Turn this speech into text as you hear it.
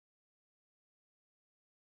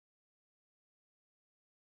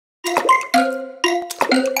My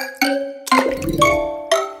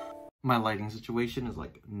lighting situation is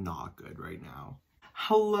like not good right now.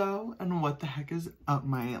 Hello and what the heck is up,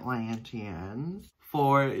 my Atlanteans?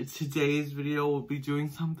 For today's video, we'll be doing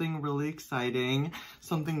something really exciting,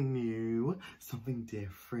 something new, something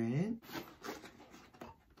different.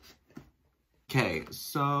 Okay,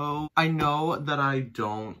 so I know that I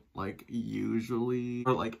don't like usually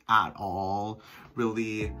or like at all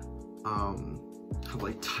really have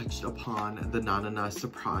like touched upon the NaNaNa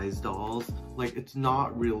surprise dolls. Like it's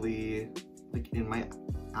not really like in my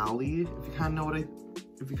alley, if you kind of know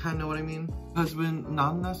what I mean. Because when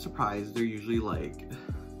NaNaNa surprise, they're usually like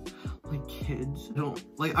kids.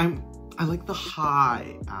 I like the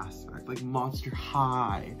high aspect, like Monster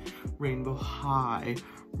High, Rainbow High,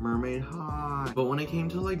 Mermaid High. But when it came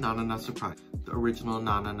to like NaNaNa surprise, the original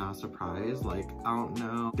NaNaNa surprise, like I don't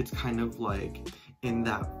know, it's kind of like in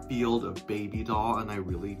that field of baby doll, and I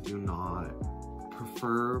really do not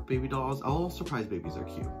prefer baby dolls. All surprise babies are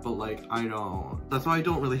cute, but like that's why I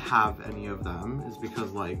don't really have any of them, is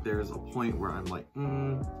because like there's a point where I'm like,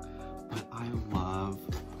 but I love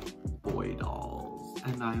boy dolls,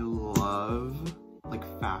 and I love like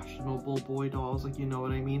fashionable boy dolls, like you know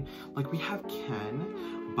what I mean? Like we have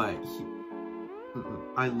Ken, but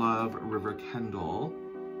I love River Kendall.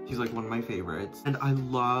 He's like one of my favorites. And I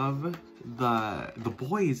love the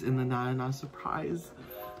boys in the NaNaNa surprise.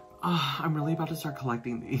 I'm really about to start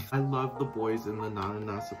collecting these. I love the boys in the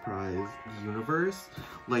NaNaNa surprise universe.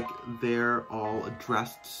 Like they're all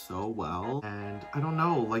dressed so well. And I don't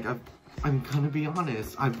know, like I'm gonna be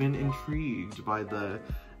honest, I've been intrigued by the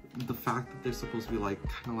fact that they're supposed to be like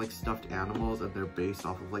kind of like stuffed animals and they're based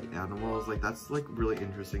off of like animals. Like that's like really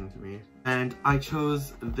interesting to me. And I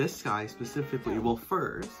chose this guy specifically. Well,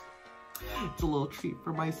 first, it's a little treat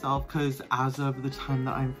for myself because as of the time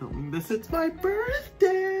that I'm filming this, it's my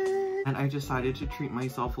birthday. And I decided to treat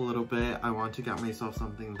myself a little bit. I want to get myself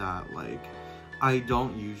something that like I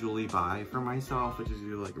don't usually buy for myself, which is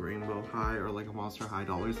usually like Rainbow High or like a Monster High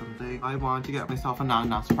doll or something. I want to get myself a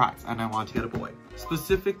NaNaNa surprise, and I want to get a boy.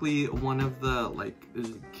 Specifically, one of the like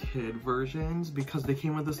kid versions, because they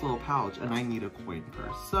came with this little pouch and I need a coin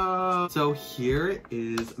purse. So here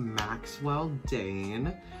is Maxwell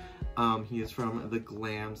Dane. He is from the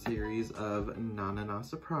Glam series of NaNaNa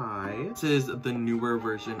Surprise. This is the newer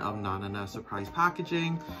version of NaNaNa Surprise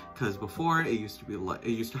packaging, because before it used to be like,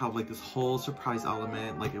 it used to have like this whole surprise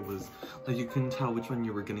element, like it was like you couldn't tell which one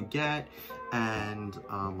you were gonna get, and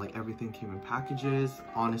like everything came in packages.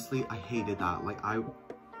 Honestly, I hated that. Like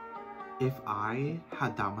if I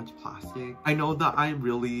had that much plastic, I know that I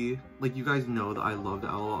really, like you guys know that I love the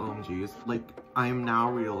LOMGs. Like I am now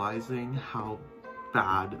realizing how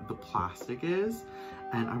bad the plastic is,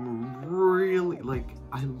 and I'm really like,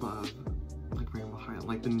 I love like Rainbow High,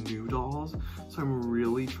 like the new dolls, so I'm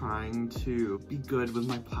really trying to be good with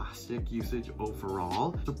my plastic usage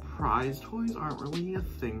overall. Surprise toys aren't really a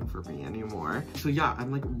thing for me anymore. So yeah, I'm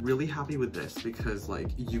like really happy with this because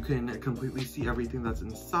like you can completely see everything that's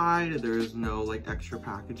inside. There's no like extra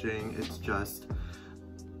packaging. It's just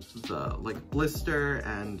the like blister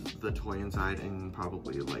and the toy inside, and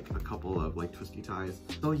probably like a couple of like twisty ties.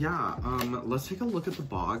 So yeah, let's take a look at the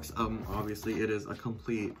box. Obviously it is a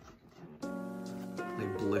complete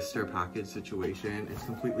like blister package situation. It's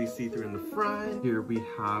completely see-through in the front. Here we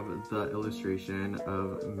have the illustration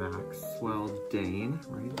of Maxwell Dane,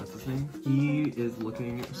 right? That's his name. He is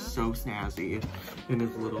looking so snazzy in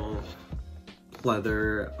his little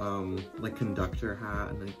leather like conductor hat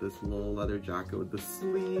and like this little leather jacket with the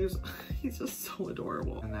sleeves. He's just so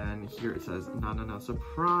adorable. And then here it says NaNaNa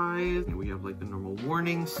Surprise. And we have like the normal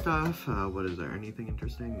warning stuff. What is there? Anything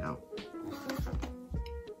interesting? No.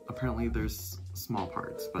 Apparently there's small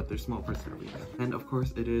parts, but there's small parts for everything. And of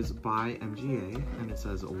course it is by MGA, and it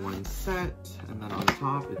says one set, and then on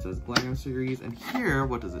top it says Glam series, and here,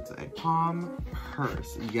 what does it say? Palm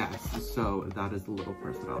purse. Yes, so that is the little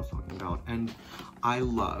purse that I was talking about, and I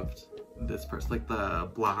loved this purse, like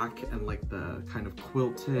the black and like the kind of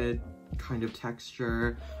quilted kind of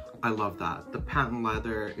texture. I love that. The patent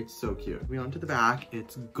leather, it's so cute. Moving on to the back,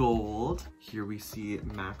 it's gold. Here we see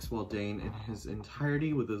Maxwell Dane in his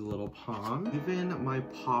entirety with his little palm. Even my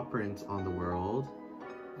paw prints on the world.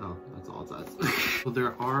 Oh, that's all it says. So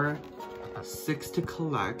there are 6 to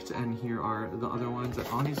collect, and here are the other ones. And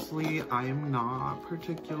honestly, I am not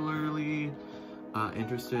particularly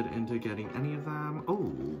interested into getting any of them.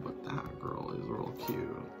 Oh, but that girl is real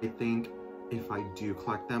cute. I think if I do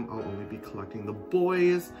collect them, I'll only be collecting the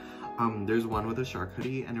boys. There's one with a shark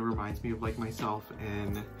hoodie, and it reminds me of like myself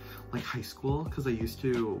in like high school, because I used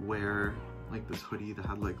to wear like this hoodie that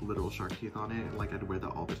had like literal shark teeth on it, and like I'd wear that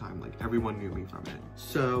all the time. Like everyone knew me from it.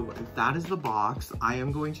 So that is the box. I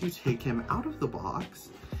am going to take him out of the box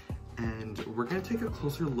and we're gonna take a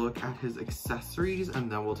closer look at his accessories,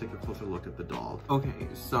 and then we'll take a closer look at the doll. Okay,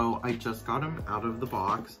 so I just got him out of the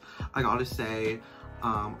box. I gotta say,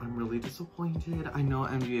 I'm really disappointed. I know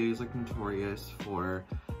MGA is like notorious for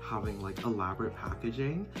having like elaborate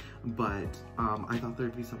packaging, but I thought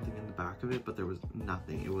there'd be something in the back of it, but there was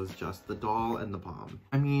nothing. It was just the doll and the pom.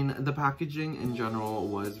 I mean, the packaging in general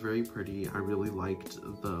was very pretty. I really liked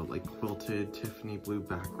the like quilted Tiffany blue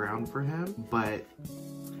background for him, but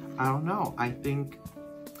I don't know. I think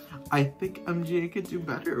MGA could do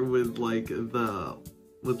better with like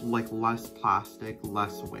less plastic,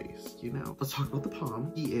 less waste, you know? Let's talk about the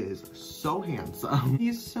pom. He is so handsome.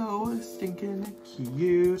 He's so stinking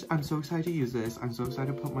cute. I'm so excited to use this. I'm so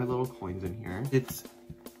excited to put my little coins in here.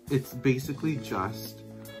 It's basically just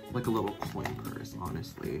like a little coin purse,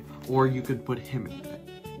 honestly. Or you could put him in it.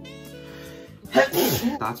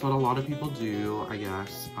 That's what a lot of people do, I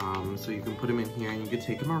guess. So you can put him in here and you can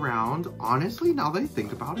take him around. Honestly, now that I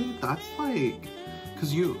think about it, that's like,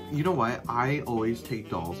 cause you know what? I always take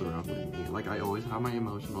dolls around with me. Like I always have my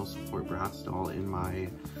emotional support Bratz doll in my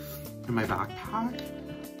backpack.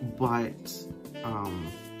 But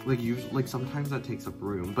like sometimes that takes up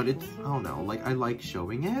room. But it's, I don't know. Like I like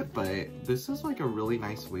showing it, but this is like a really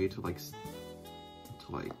nice way to like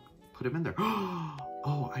put him in there.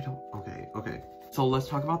 Oh, I don't, okay. So let's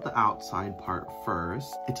talk about the outside part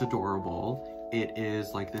first. It's adorable. It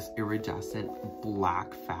is like this iridescent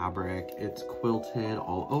black fabric. It's quilted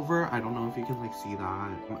all over. I don't know if you can like see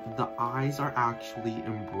that. The eyes are actually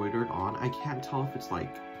embroidered on. I can't tell if it's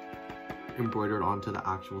like embroidered onto the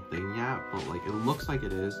actual thing yet, but like it looks like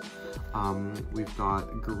it is. We've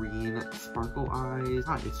got green sparkle eyes.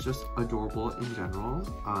 It's just adorable in general.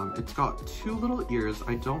 It's got two little ears.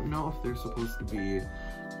 I don't know if they're supposed to be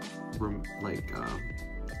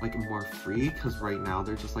like more free, because right now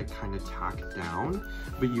they're just like kind of tacked down,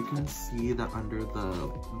 but you can see that under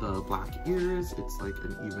the black ears it's like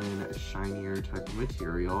an even shinier type of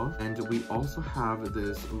material. And we also have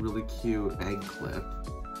this really cute egg clip.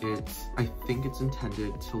 I think it's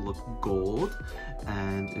intended to look gold,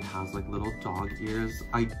 and it has like little dog ears.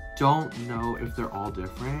 I don't know if they're all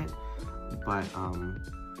different, but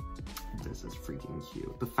this is freaking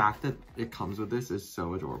cute. The fact that it comes with this is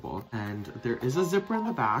so adorable. And there is a zipper in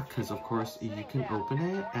the back, because of course you can open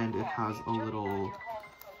it, and it has a little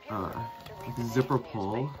zipper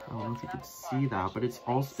pull. I don't know if you can see that, but it's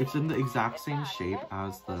in the exact same shape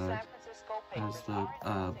as the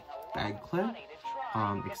bag clip.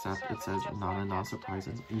 Except it says NaNaNa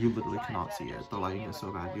surprises. You literally cannot see it. The lighting is so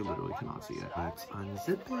bad, you literally cannot see it. Let's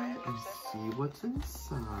unzip it and see what's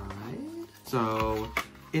inside. So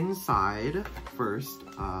inside first,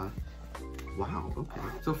 wow, okay.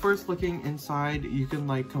 So first looking inside, you can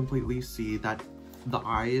like completely see that the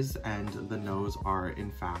eyes and the nose are in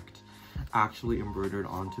fact actually embroidered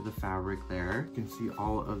onto the fabric there. You can see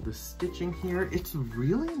all of the stitching here. It's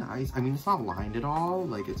really nice. I mean, it's not lined at all.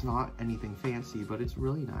 Like, it's not anything fancy, but it's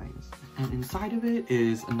really nice. And inside of it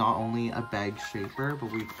is not only a bag shaper, but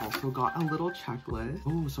we've also got a little checklist.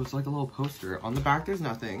 Oh, so it's like a little poster. On the back, there's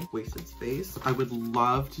nothing. Wasted space. I would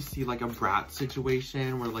love to see like a Bratz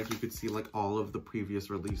situation where like you could see like all of the previous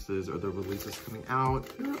releases or the releases coming out.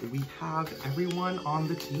 Here we have everyone on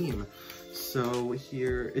the team. So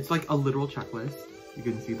here, it's like a literal checklist. You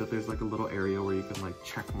can see that there's like a little area where you can like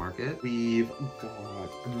check mark it. We've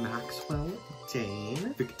got Maxwell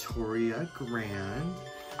Dane, Victoria Grand,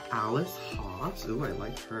 Alice Haas. Ooh, I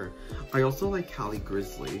like her. I also like Callie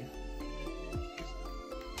Grizzly.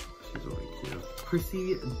 She's really cute.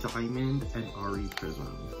 Chrissy Diamond and Ari Prism.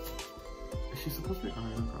 Is she supposed to be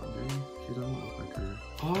Ariana Grande? She doesn't look like her.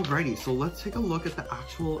 Alrighty, so let's take a look at the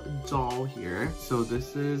actual doll here. So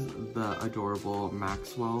this is the adorable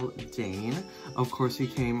Maxwell Dane. Of course, he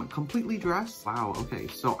came completely dressed. Wow, okay,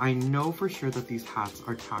 so I know for sure that these hats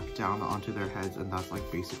are tacked down onto their heads, and that's like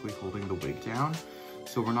basically holding the wig down.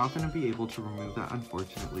 So we're not going to be able to remove that,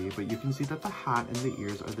 unfortunately, but you can see that the hat and the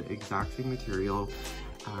ears are the exact same material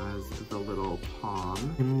as the little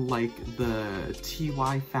pom in like the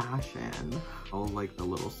TY fashion. Oh, like the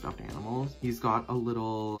little stuffed animals. He's got a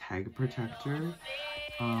little tag protector.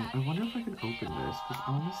 I wonder if I can open this because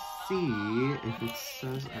I want to see if it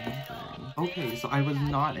says anything. Okay, so I was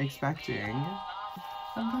not expecting.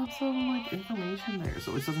 And that's some like information there.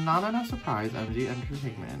 So it says NaNaNa Surprise MG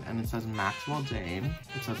Entertainment, and it says Maxwell Dane.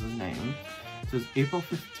 It says his name. It says April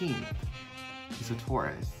 15th. He's a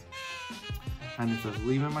Taurus. And it says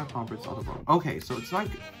leaving my pompers all the way. Okay, so it's like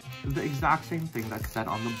the exact same thing that's said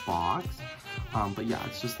on the box. But yeah,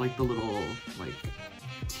 it's just like the little like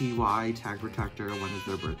TY tag protector, when is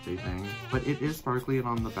their birthday thing. But it is sparkly, and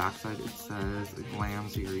on the back side it says Glam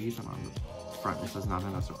Series, and on the front it says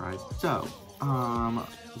NaNaNa Surprise. So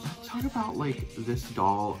let's talk about like this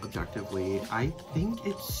doll objectively. I think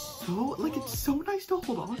it's so nice to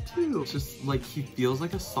hold on to. It's just like, he feels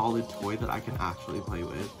like a solid toy that I can actually play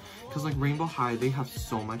with. Because like Rainbow High, they have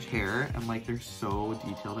so much hair, and like they're so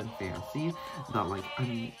detailed and fancy that like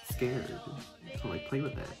I'm scared to like play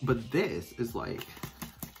with it. But this is like,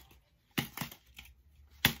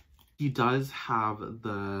 he does have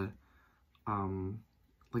the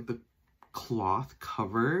like the cloth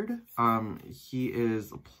covered. He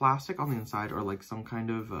is plastic on the inside, or like some kind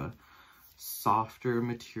of a softer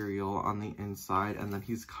material on the inside, and then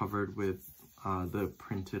he's covered with the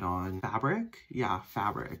printed on fabric. Yeah,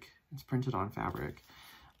 fabric. It's printed on fabric.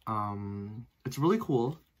 It's really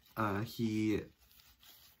cool.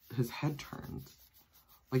 His head turns.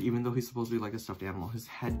 Like, even though he's supposed to be like a stuffed animal, his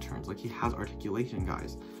head turns. Like, he has articulation,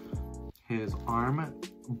 guys. His arm,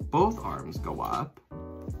 both arms go up.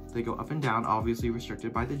 They go up and down, obviously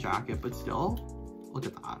restricted by the jacket, but still, look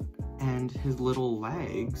at that. And his little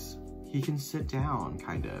legs, he can sit down,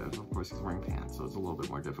 kind of. Of course, he's wearing pants, so it's a little bit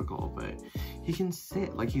more difficult, but he can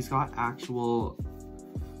sit. Like, he's got actual,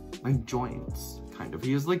 like, joints, kind of.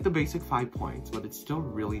 He has, like, the basic 5 points, but it's still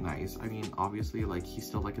really nice. I mean, obviously, like, he's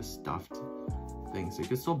still, like, a stuffed thing, so you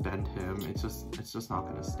can still bend him. It's just not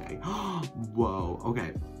gonna stay. Whoa,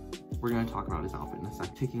 okay. We're gonna talk about his outfit in a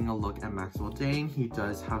sec. Taking a look at Maxwell Dane, he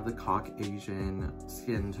does have the Caucasian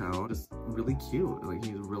skin tone. Just really cute. Like,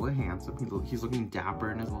 he's really handsome. He's looking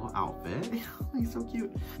dapper in his little outfit. He's so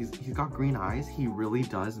cute. He's got green eyes. He really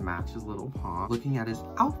does match his little paw. Looking at his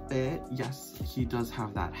outfit, yes, he does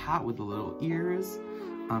have that hat with the little ears.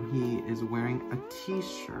 He is wearing a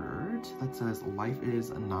t-shirt that says "Life is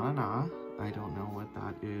NaNaNa." I don't know what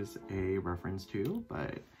that is a reference to,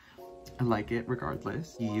 but I like it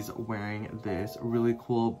regardless. He's wearing this really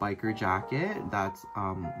cool biker jacket that's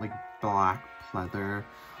like black pleather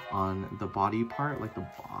on the body part, like the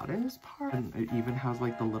bodice part. And it even has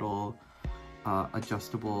like the little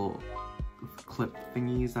adjustable clip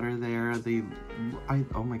thingies that are there.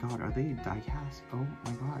 Oh my god, are they die cast? Oh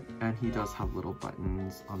my god. And he does have little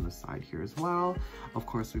buttons on the side here as well. Of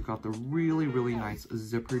course, we've got the really nice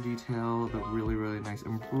zipper detail, the really nice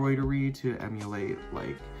embroidery to emulate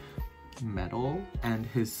like metal, and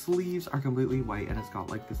his sleeves are completely white, and it's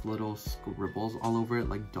got like this little scribbles all over it,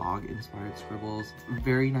 like dog inspired scribbles.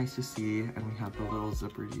 Very nice to see. And we have the little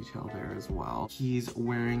zipper detail there as well. He's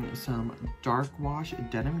wearing some dark wash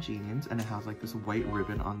denim jeans, and it has like this white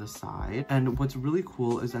ribbon on the side. And what's really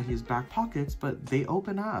cool is that he has back pockets, but they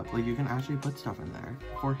open up, like you can actually put stuff in there.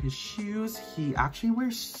 For his shoes, he actually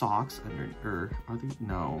wears socks under, or are they,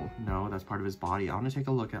 no, that's part of his body. I want to take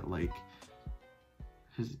a look at like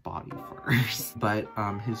his body first. But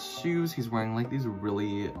his shoes, he's wearing like these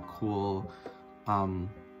really cool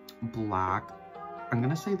black, I'm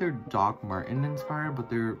gonna say they're Doc Martin inspired, but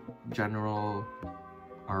they're general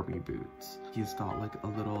army boots. He's got like a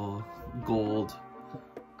little gold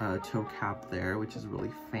toe cap there, which is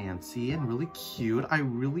really fancy and really cute. I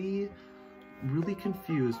really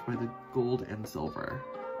confused by the gold and silver.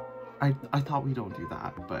 I thought we don't do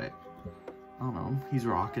that, but I don't know, he's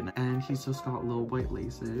rocking. And he's just got little white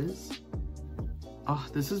laces. Oh,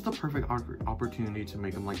 this is the perfect opportunity to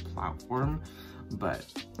make him like platform, but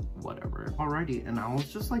whatever. Alrighty, and I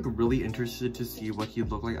was just like really interested to see what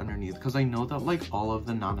he'd look like underneath, because I know that like all of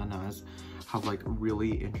the NaNaNas have like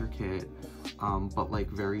really intricate but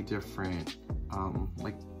like very different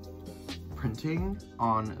like printing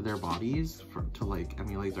on their bodies to like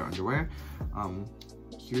emulate their underwear.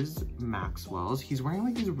 Here's Maxwell's. He's wearing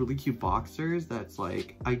like these really cute boxers that's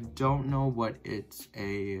like, I don't know what it's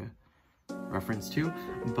a reference to,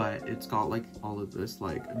 but it's got like all of this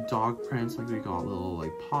like dog prints, like we got little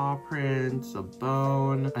like paw prints, a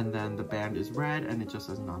bone, and then the band is red and it just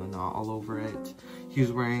says NaNaNa all over it.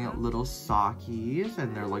 He's wearing little sockies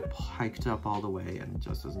and they're like hiked up all the way and it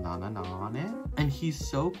just says NaNaNa on it. And he's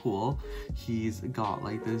so cool. He's got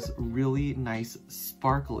like this really nice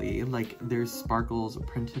sparkly, like there's sparkles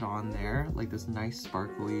printed on there, like this nice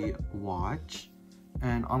sparkly watch.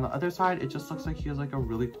 And on the other side, it just looks like he has like a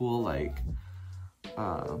really cool, like,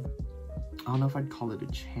 I don't know if I'd call it a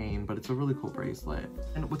chain, but it's a really cool bracelet.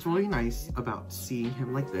 And what's really nice about seeing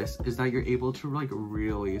him like this is that you're able to like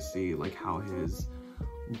really see like how his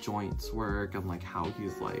joints work and like how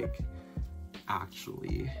he's like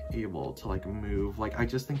actually able to like move. Like, I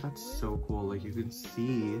just think that's so cool. Like, you can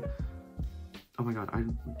see, Oh my god, I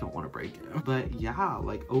don't want to break it. But yeah,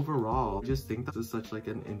 like overall, I just think this is such like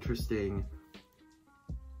an interesting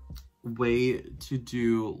way to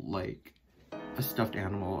do like a stuffed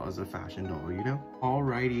animal as a fashion doll, you know?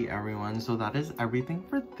 Alrighty everyone, so that is everything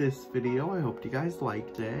for this video. I hope you guys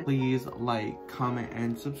liked it. Please like, comment,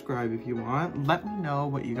 and subscribe if you want. Let me know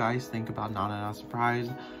what you guys think about NaNaNa Surprise.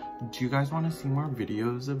 Do you guys want to see more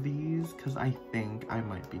videos of these? Because I think I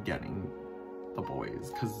might be getting the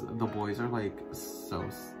boys, because the boys are like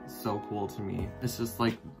so cool to me. It's just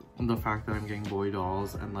like the fact that I'm getting boy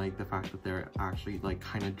dolls and like the fact that they're actually like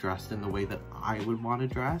kind of dressed in the way that I would want to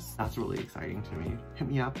dress. That's really exciting to me. Hit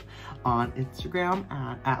me up on Instagram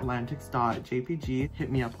at Atlantix.jpg. Hit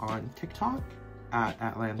me up on TikTok at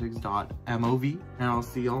Atlantix.mov. And I'll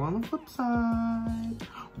see y'all on the flip side.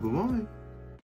 Bye.